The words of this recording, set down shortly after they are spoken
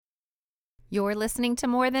You're listening to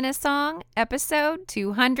More Than a Song, episode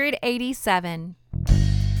 287.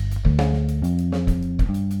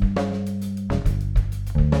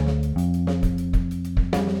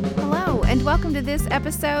 Hello, and welcome to this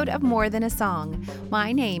episode of More Than a Song.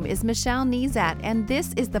 My name is Michelle Nezat, and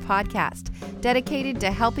this is the podcast dedicated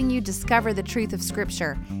to helping you discover the truth of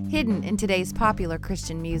Scripture hidden in today's popular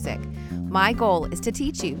Christian music. My goal is to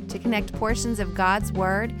teach you to connect portions of God's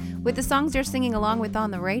Word with the songs you're singing along with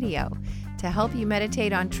on the radio, to help you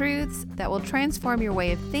meditate on truths that will transform your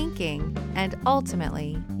way of thinking and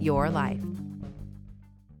ultimately your life.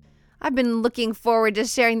 I've been looking forward to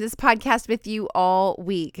sharing this podcast with you all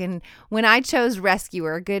week, and when I chose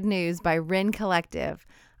Rescuer, Good News by Rend Collective,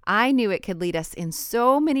 I knew it could lead us in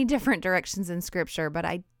so many different directions in Scripture, but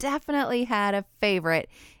I definitely had a favorite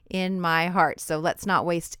in my heart. So let's not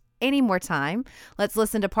waste any more time. Let's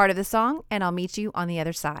listen to part of the song, and I'll meet you on the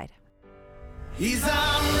other side. He's our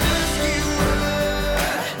rescuer.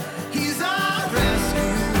 He's our rescuer.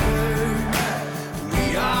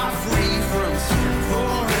 We are free from sin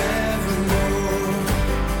forevermore.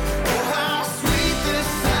 Oh, how sweet the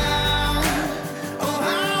sound. Oh,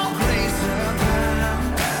 how grace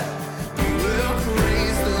abounds. We will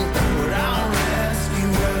praise the Lord, our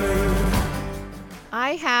rescuer.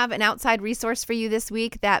 I have an outside resource for you this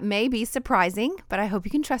week that may be surprising, but I hope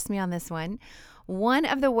you can trust me on this one. One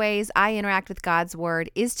of the ways I interact with God's Word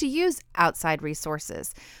is to use outside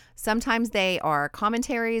resources. Sometimes they are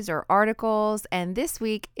commentaries or articles, and this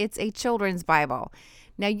week it's a children's Bible.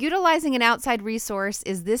 Now, utilizing an outside resource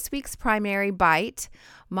is this week's primary bite.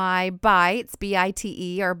 My bites,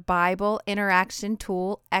 B-I-T-E, are Bible Interaction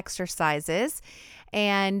Tool Exercises.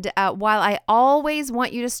 And while I always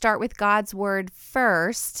want you to start with God's Word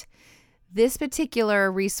first, this particular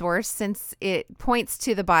resource, since it points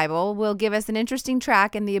to the Bible, will give us an interesting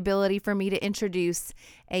track and the ability for me to introduce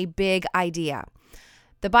a big idea.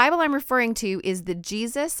 The Bible I'm referring to is the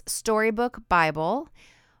Jesus Storybook Bible.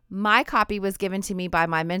 My copy was given to me by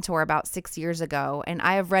my mentor about 6 years ago, and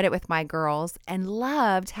I have read it with my girls and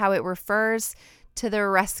loved how it refers to the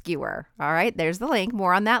rescuer. All right, there's the link.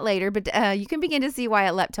 More on that later, but you can begin to see why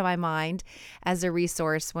it leapt to my mind as a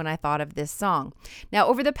resource when I thought of this song. Now,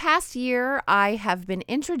 over the past year, I have been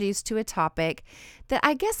introduced to a topic that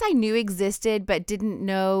I guess I knew existed, but didn't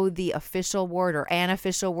know the official word or an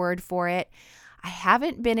official word for it. I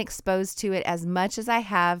haven't been exposed to it as much as I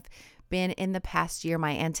have been in the past year.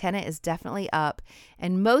 My antenna is definitely up.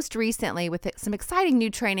 And most recently, with some exciting new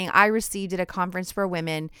training I received at a conference for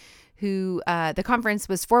women who, the conference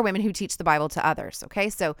was for women who teach the Bible to others. Okay,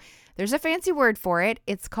 so there's a fancy word for it.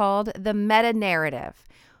 It's called the meta-narrative,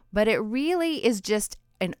 but it really is just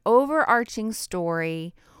an overarching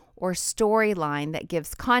story or storyline that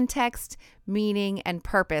gives context, meaning, and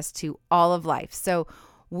purpose to all of life. So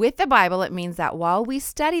with the Bible, it means that while we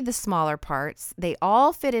study the smaller parts, they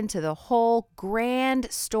all fit into the whole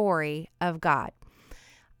grand story of God.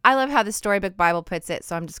 I love how the Storybook Bible puts it,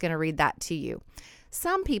 so I'm just going to read that to you.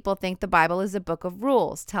 Some people think the Bible is a book of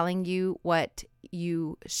rules telling you what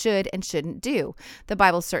you should and shouldn't do. The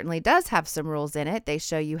Bible certainly does have some rules in it. They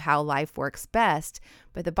show you how life works best,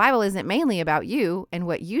 but the Bible isn't mainly about you and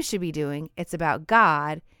what you should be doing. It's about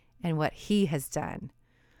God and what He has done.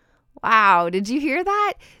 Wow, did you hear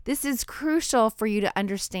that? This is crucial for you to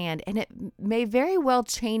understand, and it may very well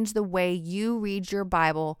change the way you read your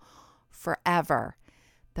Bible forever.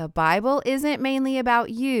 The Bible isn't mainly about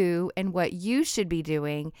you and what you should be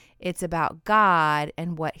doing. It's about God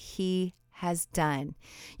and what He has done.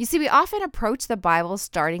 You see, we often approach the Bible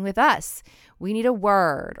starting with us. We need a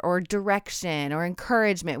word or direction or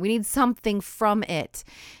encouragement. We need something from it.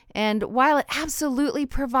 And while it absolutely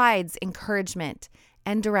provides encouragement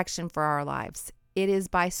and direction for our lives, it is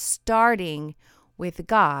by starting with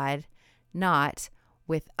God, not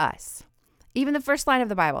with us. Even the first line of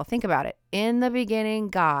the Bible, think about it. In the beginning,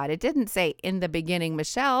 God. It didn't say, in the beginning,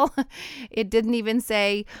 Michelle. It didn't even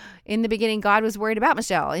say, in the beginning, God was worried about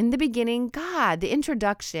Michelle. In the beginning, God. The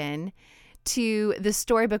introduction to the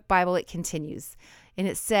Storybook Bible, it continues. And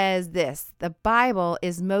it says this: the Bible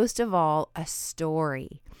is most of all a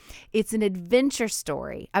story. It's an adventure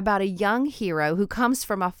story about a young hero who comes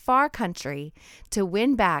from a far country to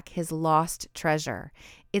win back his lost treasure.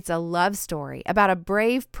 It's a love story about a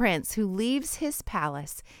brave prince who leaves his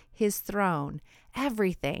palace, his throne,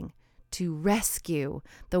 everything to rescue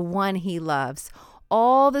the one he loves.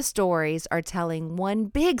 All the stories are telling one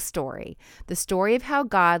big story, the story of how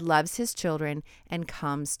God loves His children and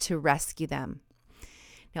comes to rescue them.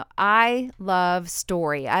 Now, I love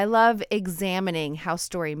story. I love examining how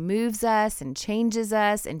story moves us and changes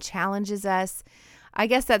us and challenges us. I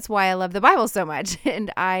guess that's why I love the Bible so much.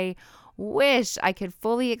 And I wish I could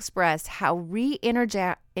fully express how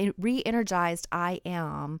re-energized I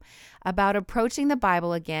am about approaching the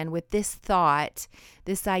Bible again with this thought,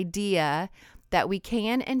 this idea that we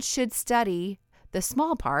can and should study the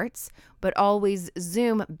small parts, but always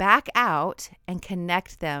zoom back out and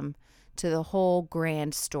connect them to the whole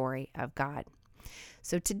grand story of God.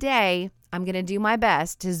 So today, I'm going to do my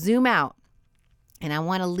best to zoom out, and I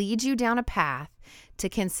want to lead you down a path to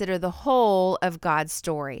consider the whole of God's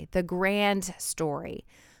story, the grand story,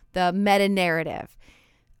 the meta-narrative.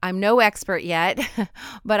 I'm no expert yet,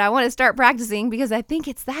 but I want to start practicing because I think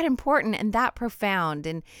it's that important and that profound.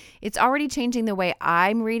 And it's already changing the way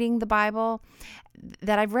I'm reading the Bible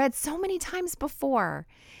that I've read so many times before.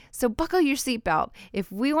 So buckle your seatbelt.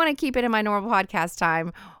 If we want to keep it in my normal podcast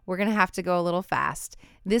time, we're going to have to go a little fast.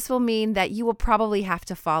 This will mean that you will probably have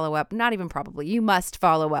to follow up, not even probably, you must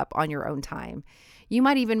follow up on your own time. You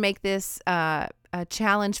might even make this a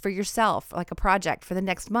challenge for yourself, like a project for the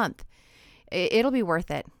next month. It'll be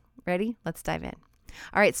worth it. Ready? Let's dive in.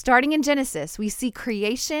 All right, starting in Genesis, we see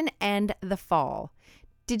creation and the fall.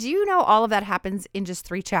 Did you know all of that happens in just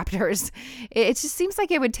 3 chapters? It just seems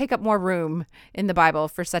like it would take up more room in the Bible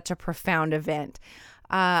for such a profound event.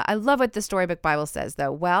 I love what the Storybook Bible says,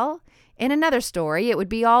 though. Well, in another story, it would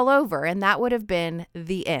be all over, and that would have been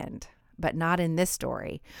the end. But not in this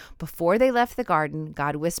story. Before they left the garden,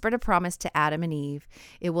 God whispered a promise to Adam and Eve.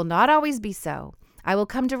 It will not always be so. I will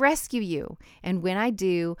come to rescue you. And when I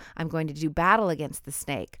do, I'm going to do battle against the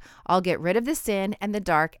snake. I'll get rid of the sin and the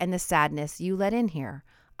dark and the sadness you let in here.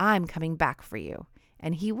 I'm coming back for you.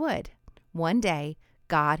 And he would. One day,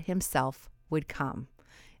 God himself would come.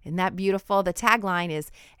 Isn't that beautiful? The tagline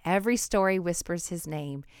is, every story whispers his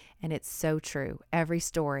name. And it's so true. Every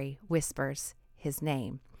story whispers his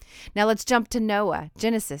name. Now let's jump to Noah,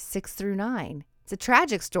 Genesis 6-9. It's a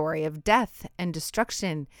tragic story of death and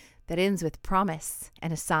destruction that ends with promise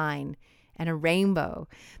and a sign and a rainbow.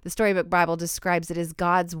 The Storybook Bible describes it as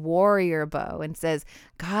God's warrior bow and says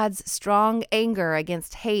God's strong anger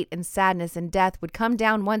against hate and sadness and death would come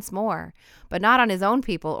down once more, but not on his own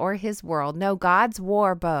people or his world. No, God's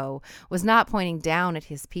war bow was not pointing down at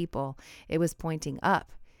his people. It was pointing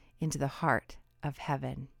up into the heart of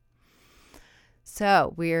heaven.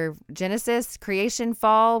 So we're Genesis, creation,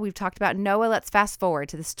 fall. We've talked about Noah. Let's fast forward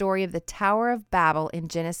to the story of the Tower of Babel in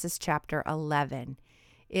Genesis chapter 11.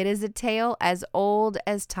 It is a tale as old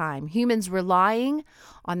as time. Humans relying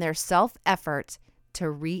on their self-effort to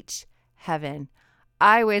reach heaven.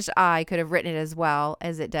 I wish I could have written it as well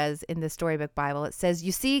as it does in the Storybook Bible. It says,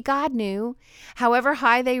 you see, God knew however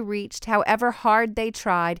high they reached, however hard they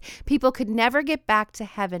tried, people could never get back to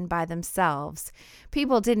heaven by themselves.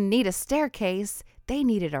 People didn't need a staircase. They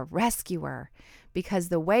needed a rescuer because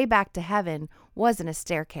the way back to heaven wasn't a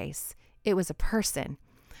staircase. It was a person.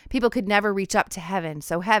 People could never reach up to heaven,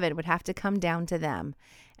 so heaven would have to come down to them.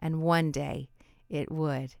 And one day it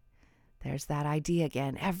would. There's that idea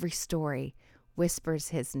again. Every story whispers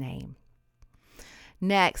his name.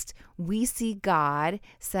 Next, we see God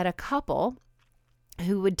set a couple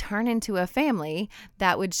who would turn into a family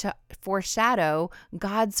that would foreshadow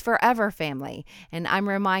God's forever family. And I'm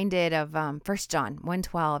reminded of 1 John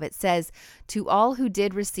 1:12. It says, to all who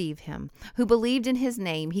did receive him, who believed in his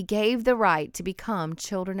name, he gave the right to become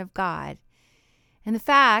children of God. And the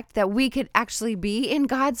fact that we could actually be in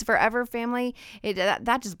God's forever family,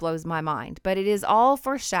 that just blows my mind. But it is all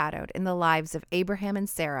foreshadowed in the lives of Abraham and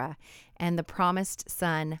Sarah and the promised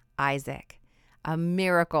son, Isaac, a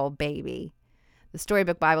miracle baby. The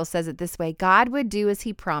Storybook Bible says it this way: God would do as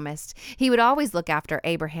he promised. He would always look after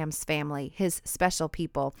Abraham's family, his special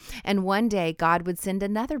people. And one day God would send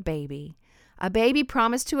another baby. A baby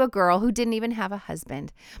promised to a girl who didn't even have a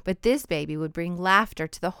husband. But this baby would bring laughter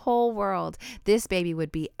to the whole world. This baby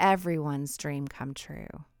would be everyone's dream come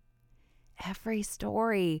true. Every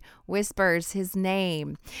story whispers his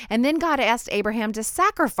name. And then God asked Abraham to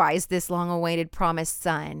sacrifice this long-awaited promised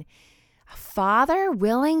son. A father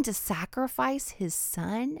willing to sacrifice his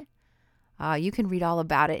son? You can read all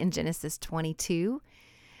about it in Genesis 22.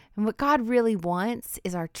 And what God really wants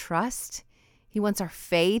is our trust. He wants our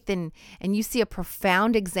faith, and you see a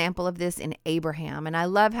profound example of this in Abraham. And I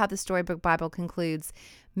love how the Storybook Bible concludes.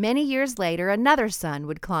 Many years later, another son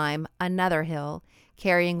would climb another hill,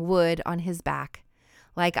 carrying wood on his back.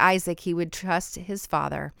 Like Isaac, he would trust his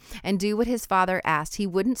father and do what his father asked. He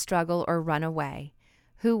wouldn't struggle or run away.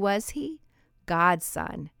 Who was he? God's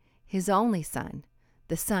son, his only son,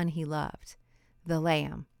 the son he loved, the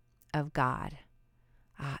Lamb of God.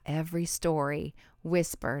 Every story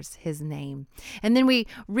whispers his name. And then we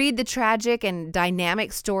read the tragic and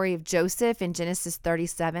dynamic story of Joseph in Genesis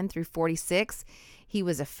 37-46. He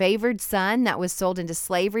was a favored son that was sold into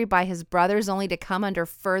slavery by his brothers, only to come under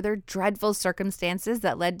further dreadful circumstances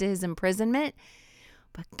that led to his imprisonment.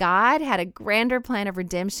 But God had a grander plan of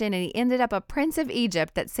redemption, and he ended up a prince of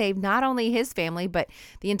Egypt that saved not only his family, but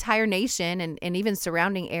the entire nation and even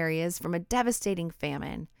surrounding areas from a devastating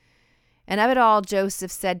famine. And of it all, Joseph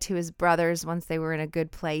said to his brothers once they were in a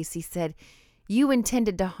good place, he said, "You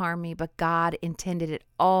intended to harm me, but God intended it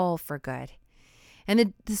all for good."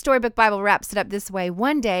 And the Storybook Bible wraps it up this way.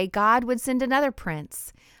 One day, God would send another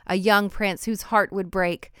prince, a young prince whose heart would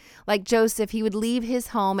break. Like Joseph, he would leave his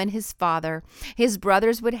home and his father. His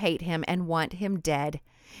brothers would hate him and want him dead.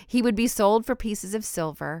 He would be sold for pieces of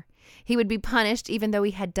silver. He would be punished even though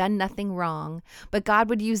he had done nothing wrong. But God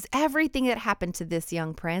would use everything that happened to this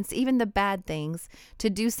young prince, even the bad things, to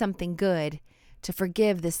do something good, to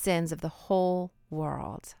forgive the sins of the whole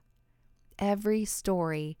world. Every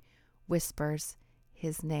story whispers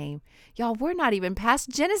his name. Y'all, we're not even past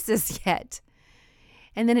Genesis yet.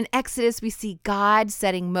 And then in Exodus, we see God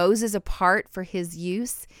setting Moses apart for his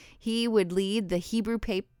use. He would lead the Hebrew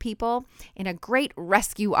people in a great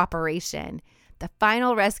rescue operation. The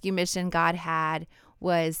final rescue mission God had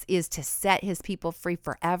is to set his people free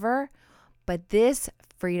forever. But this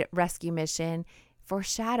free rescue mission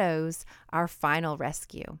foreshadows our final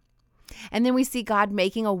rescue. And then we see God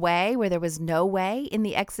making a way where there was no way in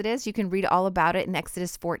the Exodus. You can read all about it in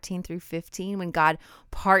Exodus 14 through 15 when God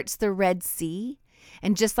parts the Red Sea.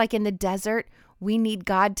 And just like in the desert, we need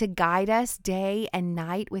God to guide us day and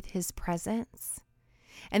night with his presence.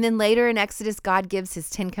 And then later in Exodus, God gives his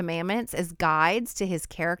 10 commandments as guides to his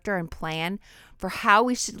character and plan for how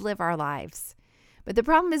we should live our lives. But the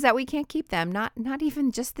problem is that we can't keep them, not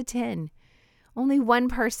even just the 10. Only one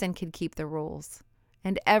person could keep the rules.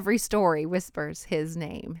 And every story whispers his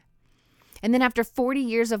name. And then after 40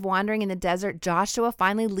 years of wandering in the desert, Joshua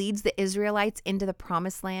finally leads the Israelites into the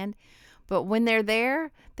promised land. But when they're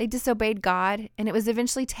there, they disobeyed God, and it was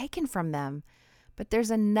eventually taken from them. But there's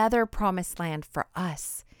another promised land for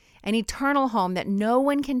us, an eternal home that no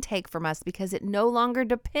one can take from us because it no longer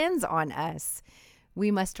depends on us. We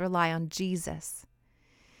must rely on Jesus.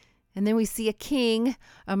 And then we see a king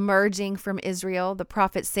emerging from Israel. The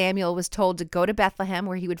prophet Samuel was told to go to Bethlehem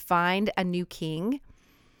where he would find a new king.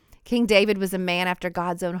 King David was a man after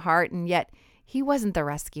God's own heart, and yet he wasn't the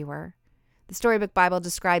rescuer. The Storybook Bible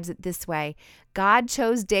describes it this way. God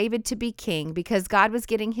chose David to be king because God was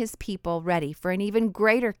getting his people ready for an even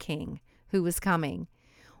greater king who was coming.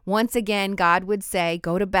 Once again, God would say,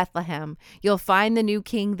 go to Bethlehem. You'll find the new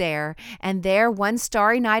king there. And there, one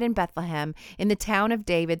starry night in Bethlehem, in the town of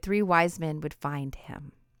David, 3 wise men would find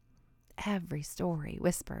him. Every story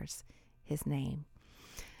whispers his name.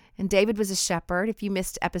 And David was a shepherd. If you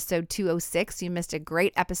missed episode 206, you missed a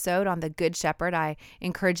great episode on the Good Shepherd. I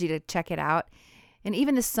encourage you to check it out. And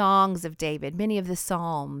even the songs of David, many of the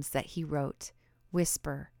psalms that he wrote,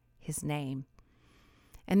 whisper his name.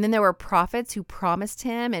 And then there were prophets who promised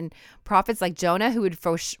him, and prophets like Jonah who would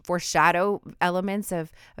foreshadow elements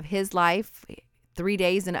of his life, 3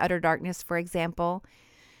 days in utter darkness, for example.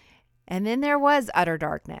 And then there was utter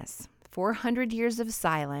darkness, 400 years of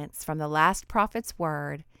silence from the last prophet's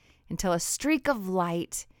word until a streak of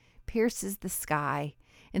light pierces the sky,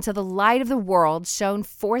 until the light of the world shone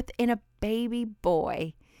forth in a baby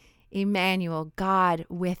boy, Emmanuel, God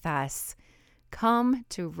with us, come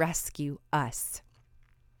to rescue us.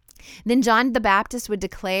 Then John the Baptist would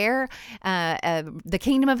declare, the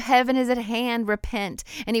kingdom of heaven is at hand, repent.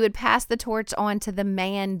 And he would pass the torch on to the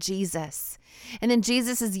man Jesus. And then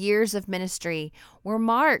Jesus' years of ministry were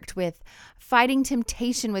marked with fighting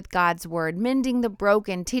temptation with God's word, mending the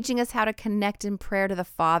broken, teaching us how to connect in prayer to the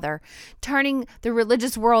Father, turning the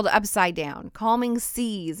religious world upside down, calming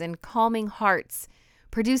seas and calming hearts,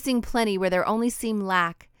 producing plenty where there only seemed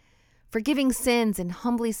lack, forgiving sins and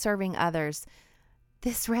humbly serving others.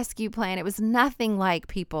 This rescue plan, it was nothing like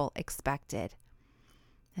people expected.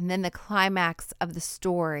 And then the climax of the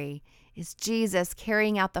story is Jesus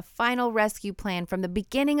carrying out the final rescue plan from the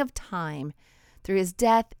beginning of time through his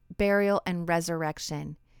death, burial, and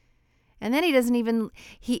resurrection. And then he doesn't even,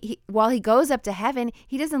 while he goes up to heaven,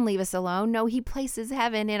 he doesn't leave us alone. No, he places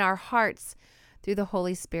heaven in our hearts through the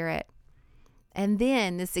Holy Spirit. And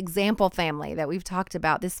then this example family that we've talked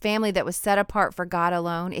about, this family that was set apart for God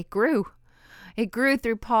alone, it grew. It grew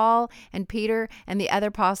through Paul and Peter and the other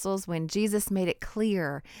apostles when Jesus made it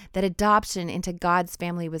clear that adoption into God's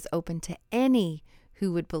family was open to any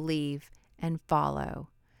who would believe and follow,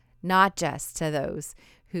 not just to those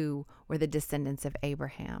who were the descendants of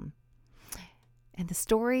Abraham. And the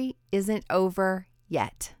story isn't over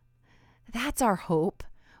yet. That's our hope.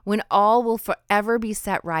 when all will forever be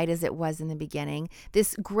set right as it was in the beginning.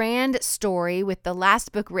 This grand story with the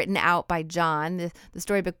last book written out by John, the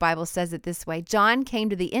Storybook Bible says it this way: John came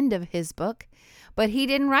to the end of his book, but he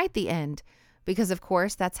didn't write the end because, of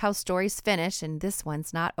course, that's how stories finish, and this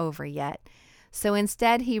one's not over yet. So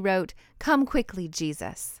instead, he wrote, "Come quickly,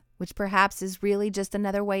 Jesus," which perhaps is really just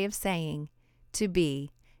another way of saying to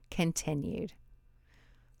be continued.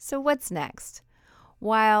 So what's next?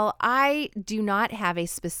 While I do not have a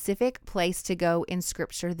specific place to go in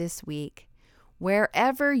Scripture this week,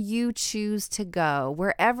 wherever you choose to go,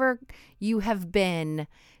 wherever you have been,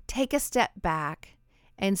 take a step back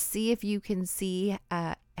and see if you can see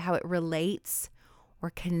how it relates or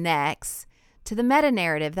connects to the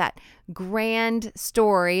meta-narrative, that grand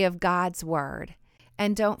story of God's Word.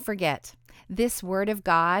 And don't forget, this Word of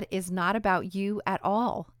God is not about you at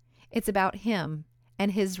all. It's about Him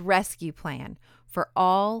and His rescue plan for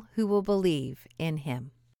all who will believe in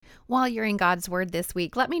Him. While you're in God's Word this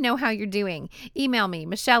week, let me know how you're doing. Email me,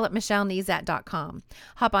 Michelle@michellenezat.com.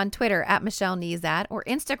 Hop on Twitter @MichelleNezat or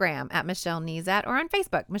Instagram @MichelleNezat or on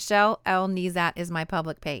Facebook. Michelle L. Nezat is my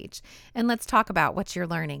public page. And let's talk about what you're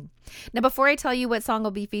learning. Now, before I tell you what song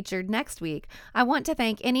will be featured next week, I want to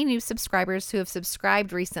thank any new subscribers who have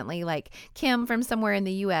subscribed recently, like Kim from somewhere in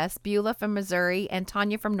the U.S., Beulah from Missouri, and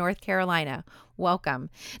Tanya from North Carolina.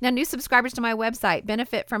 Welcome. Now, new subscribers to my website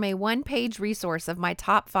benefit from a one-page resource of my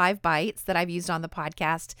top 5 bites that I've used on the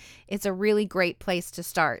podcast. It's a really great place to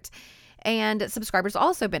start. And subscribers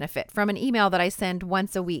also benefit from an email that I send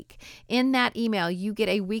once a week. In that email, you get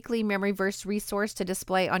a weekly memory verse resource to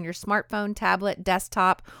display on your smartphone, tablet,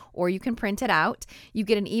 desktop, or you can print it out. You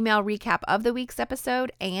get an email recap of the week's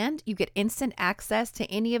episode, and you get instant access to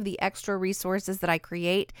any of the extra resources that I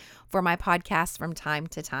create for my podcast from time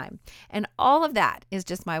to time. And all of that is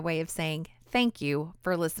just my way of saying thank you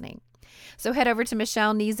for listening. So head over to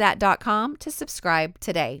michellenezat.com to subscribe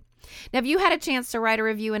today. Now, have you had a chance to write a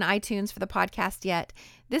review in iTunes for the podcast yet?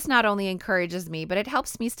 This not only encourages me, but it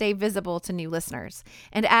helps me stay visible to new listeners.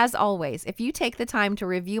 And as always, if you take the time to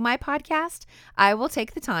review my podcast, I will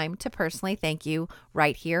take the time to personally thank you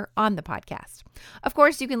right here on the podcast. Of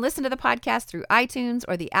course, you can listen to the podcast through iTunes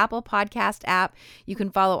or the Apple Podcast app. You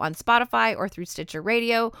can follow on Spotify or through Stitcher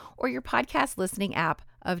Radio or your podcast listening app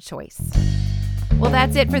of choice. Well,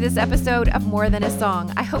 that's it for this episode of More Than a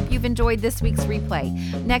Song. I hope you've enjoyed this week's replay.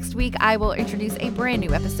 Next week, I will introduce a brand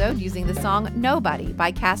new episode using the song Nobody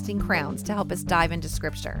by Casting Crowns to help us dive into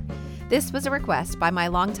Scripture. This was a request by my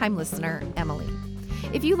longtime listener, Emily.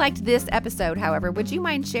 If you liked this episode, however, would you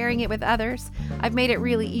mind sharing it with others? I've made it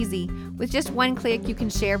really easy. With just one click, you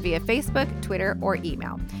can share via Facebook, Twitter, or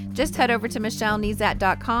email. Just head over to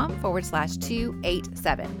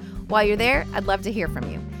michellenezat.com/287. While you're there, I'd love to hear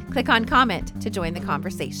from you. Click on comment to join the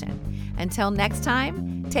conversation. Until next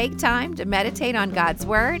time, take time to meditate on God's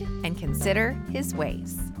Word and consider His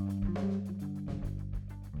ways.